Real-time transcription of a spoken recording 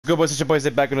Good boys, it's your boys.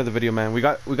 Back into the video, man. We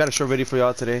got a short video for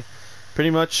y'all today. Pretty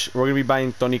much, we're gonna be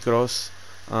buying Toni Kroos.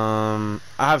 I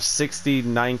have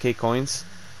 69k coins,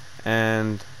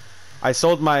 and I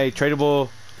sold my tradable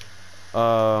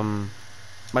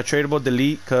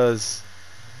delete because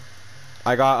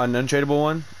I got an untradeable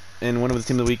one in one of the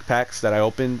Team of the Week packs that I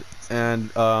opened,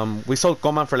 and we sold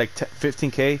Coman for like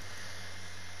 15k.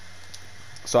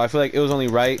 So I feel like it was only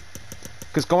right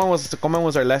because Coman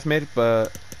was our left mid,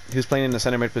 but he was playing in the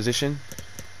center mid position,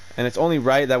 and it's only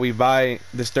right that we buy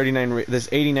this 89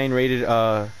 rated.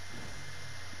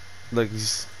 Look,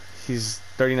 he's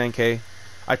 39k.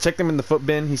 I checked him in the foot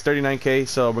bin. He's 39k,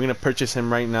 so we're gonna purchase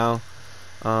him right now.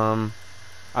 I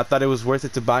thought it was worth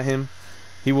it to buy him.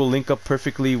 He will link up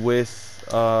perfectly with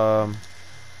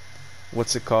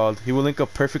what's it called? He will link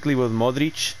up perfectly with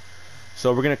Modric.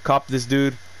 So we're gonna cop this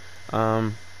dude.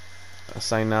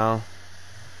 Assign now.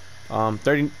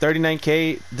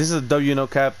 39k. This is a W, no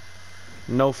cap,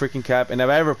 no freaking cap. And if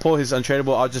I ever pull his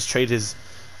untradeable, I'll just retrade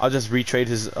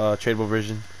his tradable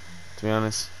version, to be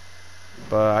honest.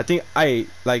 But I think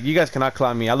you guys cannot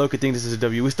clown me. I look at think this is a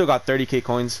W. We still got 30k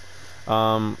coins.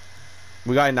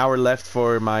 We got an hour left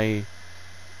for my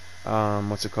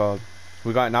what's it called?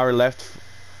 We got an hour left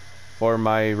for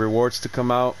my rewards to come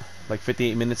out, like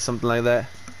 58 minutes, something like that.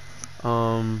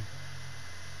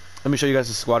 Let me show you guys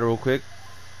the squad real quick.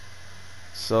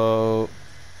 So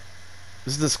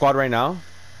this is the squad right now.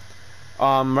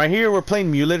 Right here we're playing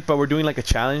Mulet, but we're doing like a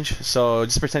challenge. So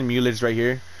just pretend Mulet's right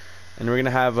here, and we're gonna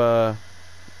have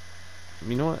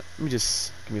you know what? Let me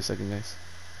just give me a second, guys.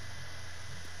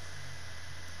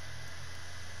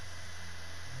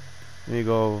 Let me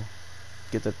go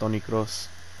get the Toni Kroos.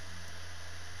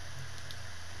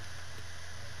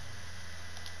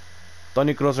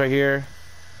 Toni Kroos right here,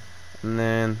 and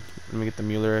then let me get the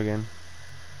Mueller again.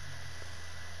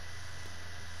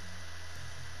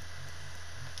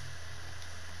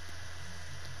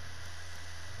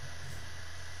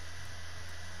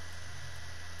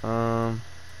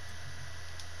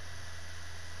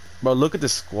 Bro, look at the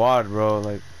squad, bro.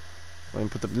 Like, let me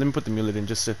put the Mulet in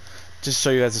just to show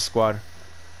you guys the squad.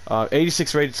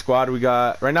 86 rated squad. We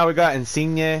got right now. We got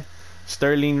Insigne,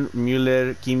 Sterling,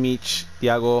 Müller, Kimmich,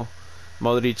 Thiago,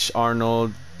 Modric,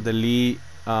 Arnold, Delete,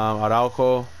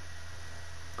 Araujo,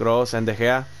 Kroos, and De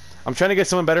Gea. I'm trying to get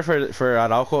someone better for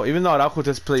Araujo, even though Araujo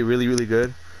does play really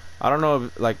good. I don't know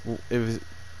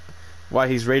why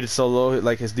he's rated so low.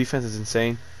 Like, his defense is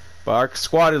insane. But our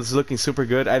squad is looking super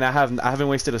good, and I haven't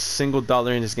wasted a single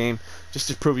dollar in this game just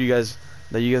to prove you guys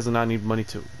that you guys do not need money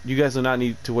to. You guys do not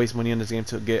need to waste money in this game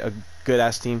to get a good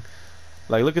ass team.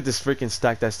 Like, look at this freaking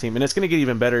stacked ass team, and it's gonna get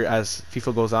even better as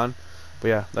FIFA goes on. But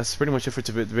yeah, that's pretty much it for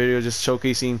today's video. Just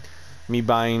showcasing me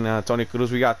buying Toni Kroos.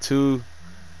 We got two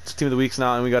Team of the Weeks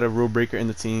now, and we got a rule breaker in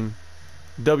the team.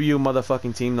 W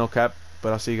motherfucking team, no cap.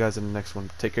 But I'll see you guys in the next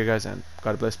one. Take care, guys, and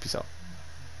God bless. Peace out.